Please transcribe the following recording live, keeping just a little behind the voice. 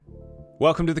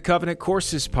Welcome to the Covenant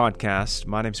Courses podcast.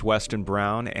 My name's Weston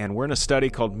Brown, and we're in a study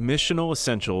called Missional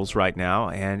Essentials right now.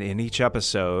 And in each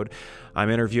episode, I'm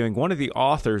interviewing one of the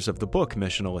authors of the book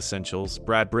Missional Essentials,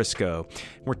 Brad Briscoe.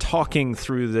 We're talking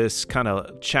through this kind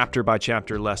of chapter by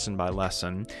chapter, lesson by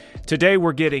lesson. Today,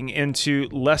 we're getting into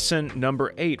lesson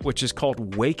number 8, which is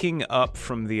called Waking Up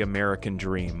from the American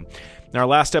Dream. In our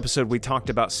last episode, we talked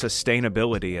about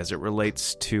sustainability as it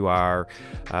relates to our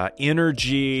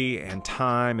energy and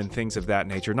time and things of that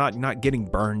nature, not getting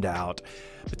burned out.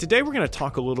 But today we're going to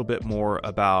talk a little bit more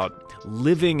about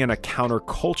living in a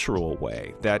countercultural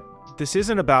way, that this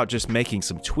isn't about just making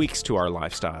some tweaks to our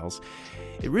lifestyles.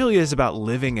 It really is about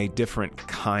living a different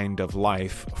kind of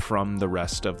life from the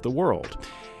rest of the world.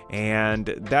 And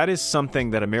that is something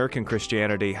that American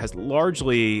Christianity has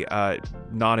largely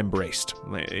not embraced.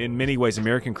 In many ways,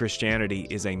 American Christianity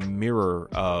is a mirror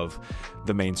of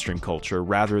the mainstream culture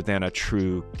rather than a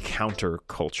true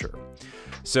counterculture.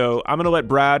 So I'm going to let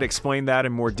Brad explain that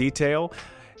in more detail,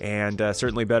 and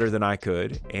certainly better than I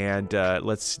could. And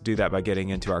let's do that by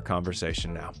getting into our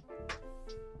conversation now.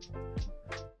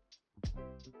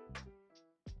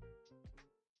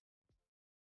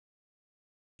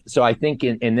 So I think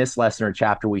in this lesson or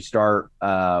chapter, we start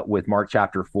with Mark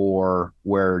chapter 4,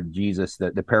 where Jesus,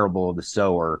 the parable of the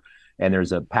sower, and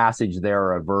there's a passage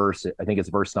there, a verse, I think it's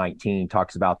verse 19,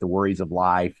 talks about the worries of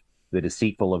life, the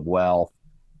deceitful of wealth,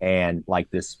 and like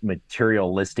this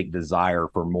materialistic desire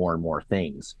for more and more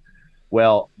things.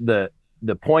 Well, the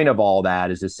point of all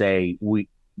that is to say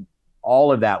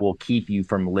all of that will keep you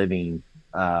from living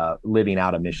out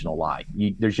a missional life.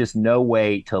 There's just no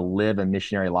way to live a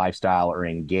missionary lifestyle or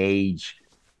engage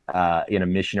in a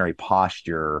missionary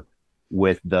posture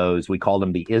with those, we call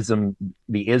them the ism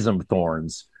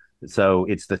thorns. So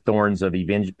it's the thorns of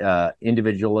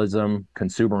individualism,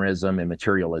 consumerism, and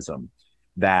materialism,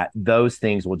 that those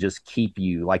things will just keep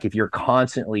you, like if you're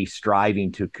constantly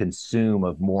striving to consume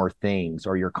of more things,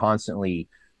 or you're constantly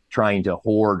trying to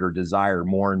hoard or desire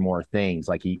more and more things,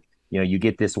 like you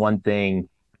get this one thing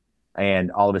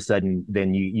and all of a sudden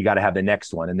then you got to have the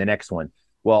next one and the next one.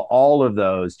 Well, all of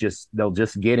those they'll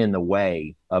just get in the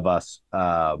way of us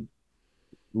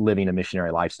living a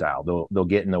missionary lifestyle. They'll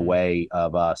get in the way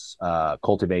of us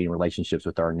cultivating relationships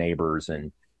with our neighbors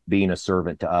and being a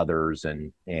servant to others.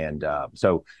 And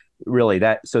so really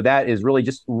that is really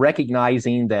just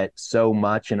recognizing that so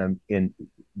much of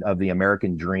the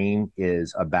American dream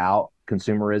is about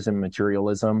consumerism,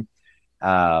 materialism.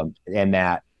 And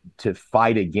that to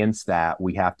fight against that,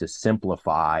 we have to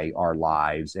simplify our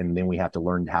lives, and then we have to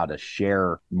learn how to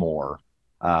share more.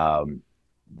 Otherwise,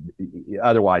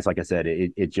 like I said,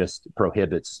 it just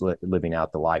prohibits living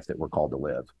out the life that we're called to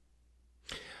live.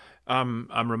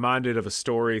 I'm reminded of a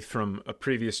story from a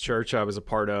previous church I was a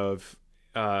part of,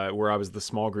 where I was the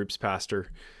small groups pastor.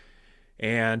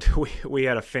 And we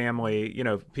had a family,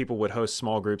 people would host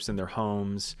small groups in their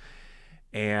homes.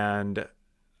 And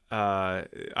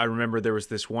I remember there was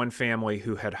this one family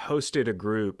who had hosted a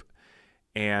group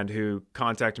and who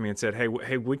contacted me and said, hey,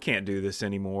 we can't do this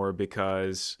anymore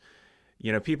because,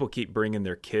 people keep bringing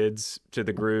their kids to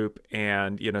the group,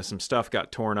 and, some stuff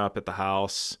got torn up at the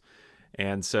house.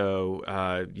 And so,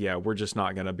 we're just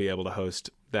not going to be able to host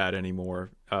that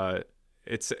anymore.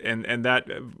 And that,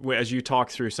 as you talk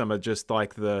through some of just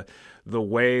like the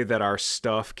way that our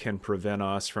stuff can prevent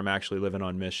us from actually living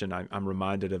on mission, I'm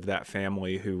reminded of that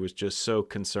family who was just so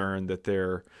concerned that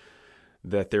their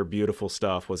beautiful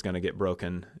stuff was going to get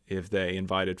broken if they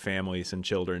invited families and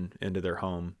children into their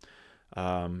home.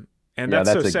 And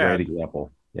that's so sad. That's a great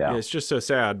example. Yeah, it's just so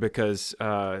sad because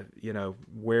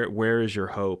where is your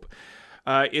hope?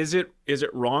 Is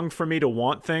it wrong for me to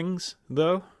want things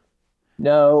though?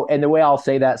 No, and the way I'll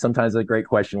say that, sometimes a great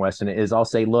question, Weston, is I'll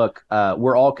say, look,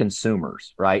 we're all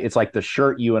consumers, right? It's like the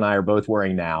shirt you and I are both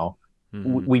wearing now.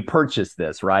 Mm-hmm. We purchased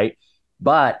this, right?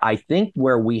 But I think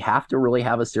where we have to really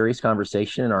have a serious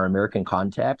conversation in our American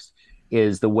context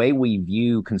is the way we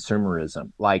view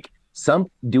consumerism. Like,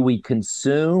 do we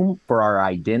consume for our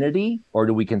identity, or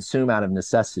do we consume out of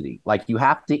necessity? Like, you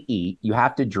have to eat, you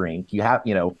have to drink,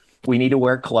 we need to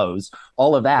wear clothes,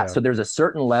 all of that. Yeah. So there's a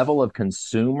certain level of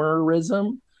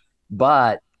consumerism,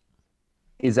 but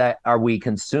are we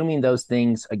consuming those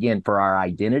things again for our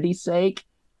identity's sake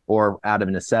or out of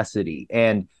necessity?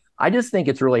 And I just think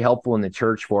it's really helpful in the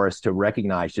church for us to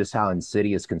recognize just how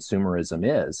insidious consumerism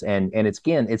is. And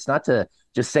it's not to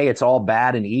just say it's all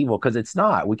bad and evil, because it's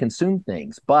not. We consume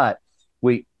things, but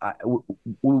we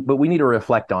need to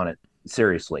reflect on it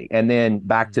seriously. And then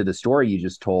back to the story you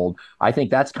just told, I think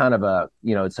that's kind of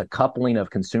it's a coupling of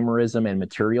consumerism and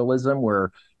materialism,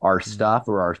 where our stuff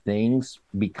or our things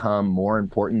become more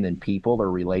important than people or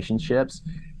relationships,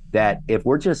 that if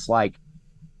we're just like,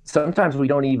 sometimes we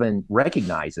don't even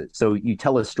recognize it. So you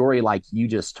tell a story like you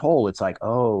just told, it's like,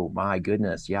 oh my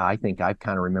goodness, yeah, I think I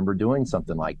kind of remember doing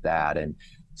something like that. And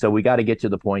so we got to get to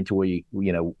the point to where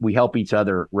we help each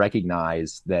other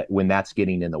recognize that when that's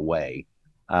getting in the way.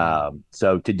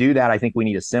 So to do that, I think we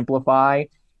need to simplify.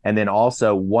 And then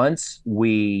also, once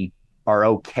we are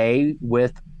okay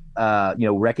with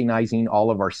recognizing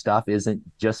all of our stuff isn't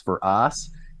just for us,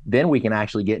 then we can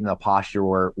actually get in a posture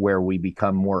where we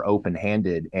become more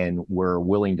open-handed and we're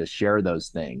willing to share those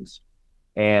things.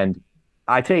 And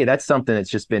I tell you, that's something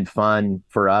that's just been fun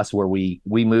for us, where we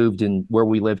moved, and where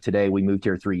we live today, we moved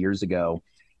here 3 years ago.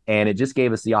 And it just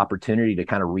gave us the opportunity to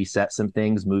kind of reset some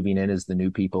things moving in as the new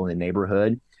people in the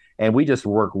neighborhood. And we just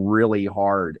work really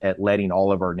hard at letting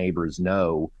all of our neighbors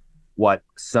know what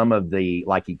some of the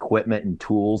like equipment and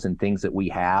tools and things that we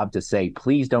have, to say,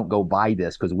 please don't go buy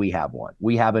this because we have one.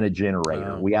 We have a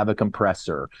generator. We have a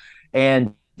compressor.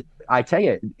 And I tell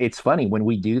you, it's funny when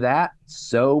we do that,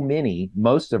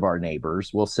 most of our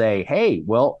neighbors will say, hey,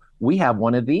 well, we have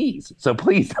one of these, so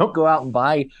please don't go out and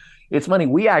buy. It's funny.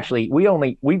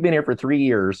 We've been here for 3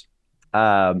 years.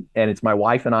 And it's my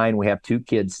wife and I, and we have 2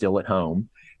 kids still at home,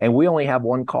 and we only have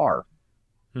 1 car.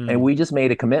 And we just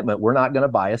made a commitment. We're not going to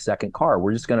buy a second car.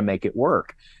 We're just going to make it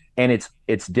work. And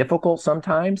it's difficult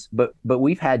sometimes, but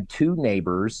we've had 2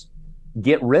 neighbors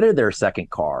get rid of their second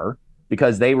car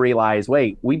because they realize,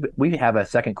 wait, we have a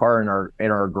second car in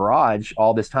our garage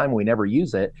all this time. We never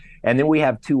use it. And then we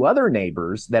have 2 other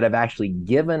neighbors that have actually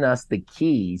given us the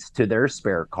keys to their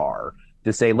spare car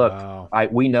to say, look, wow,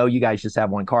 we know you guys just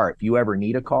have 1 car. If you ever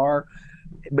need a car.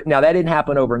 But now that didn't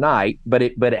happen overnight, but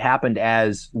it happened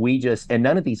as and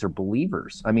none of these are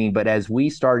believers. I mean, but as we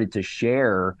started to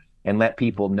share and let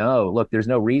people know, look, there's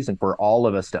no reason for all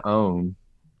of us to own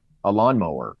a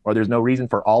lawnmower, or there's no reason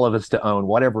for all of us to own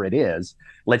whatever it is.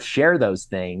 Let's share those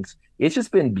things. It's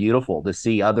just been beautiful to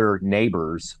see other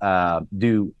neighbors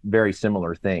do very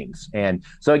similar things. And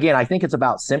so again, I think it's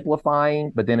about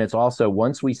simplifying, but then it's also,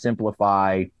 once we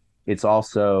simplify, it's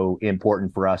also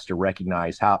important for us to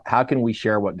recognize how can we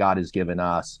share what God has given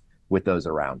us with those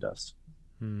around us.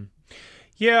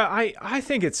 Yeah, I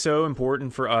think it's so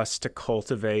important for us to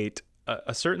cultivate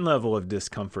a certain level of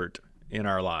discomfort in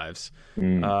our lives.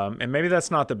 And maybe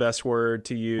that's not the best word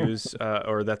to use,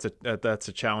 or that's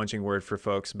a challenging word for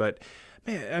folks. But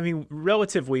man, I mean,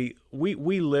 relatively,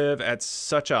 we live at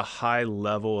such a high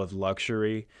level of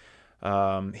luxury.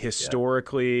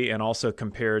 Historically, and also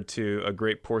compared to a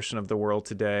great portion of the world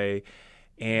today.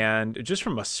 And just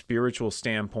from a spiritual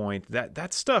standpoint,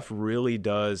 that stuff really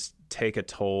does take a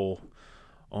toll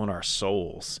on our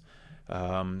souls.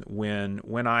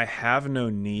 When I have no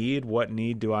need, what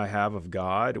need do I have of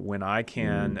God? When I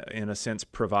can, in a sense,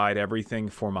 provide everything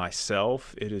for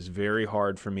myself, it is very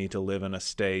hard for me to live in a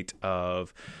state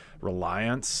of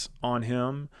reliance on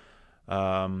Him.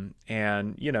 And,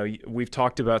 we've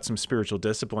talked about some spiritual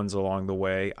disciplines along the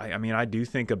way. I mean, I do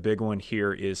think a big one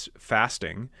here is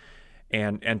fasting.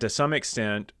 And to some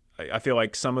extent, I feel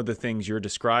like some of the things you're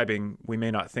describing, we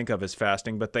may not think of as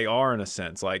fasting, but they are in a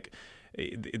sense. Like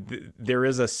there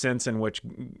is a sense in which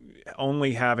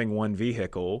only having 1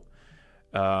 vehicle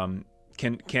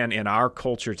can in our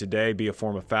culture today be a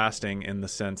form of fasting, in the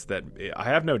sense that I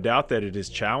have no doubt that it is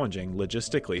challenging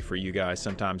logistically for you guys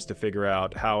sometimes to figure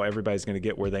out how everybody's going to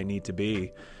get where they need to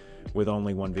be with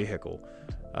only 1 vehicle.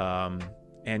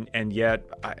 And yet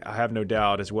I have no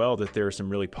doubt as well that there are some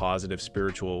really positive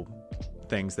spiritual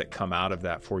things that come out of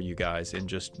that for you guys in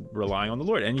just relying on the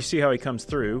Lord. And you see how He comes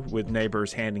through with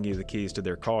neighbors handing you the keys to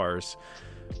their cars.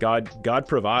 God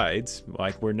provides.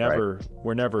 Like we're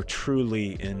never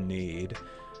truly in need.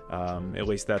 At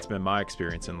least that's been my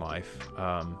experience in life.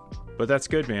 But that's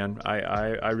good, man.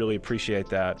 I really appreciate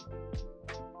that.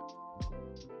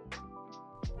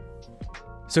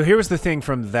 So here was the thing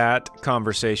from that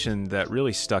conversation that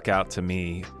really stuck out to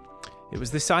me. It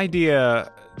was this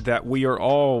idea that we are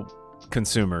all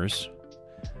consumers,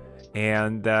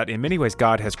 and that in many ways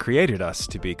God has created us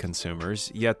to be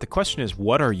consumers. Yet the question is,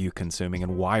 what are you consuming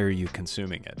and why are you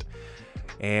consuming it?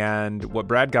 And what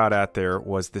Brad got at there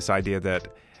was this idea that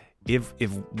if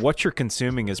what you're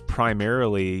consuming is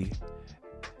primarily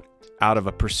out of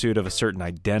a pursuit of a certain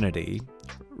identity,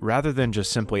 rather than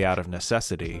just simply out of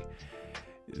necessity,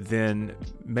 then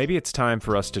maybe it's time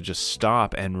for us to just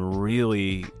stop and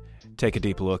really take a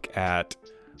deep look at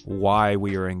why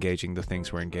we are engaging the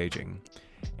things we're engaging.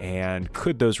 And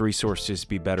could those resources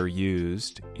be better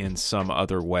used in some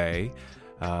other way?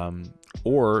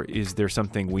 Or is there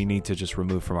something we need to just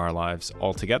remove from our lives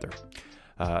altogether?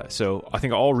 So I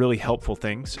think all really helpful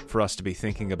things for us to be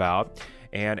thinking about.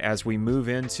 And as we move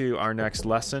into our next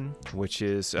lesson, which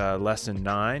is lesson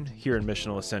 9 here in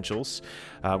Missional Essentials,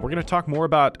 we're going to talk more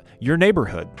about your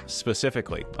neighborhood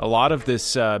specifically. A lot of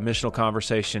this missional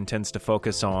conversation tends to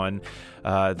focus on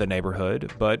the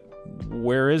neighborhood, but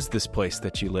where is this place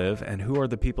that you live, and who are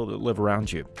the people that live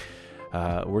around you?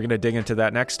 We're going to dig into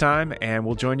that next time, and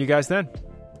we'll join you guys then.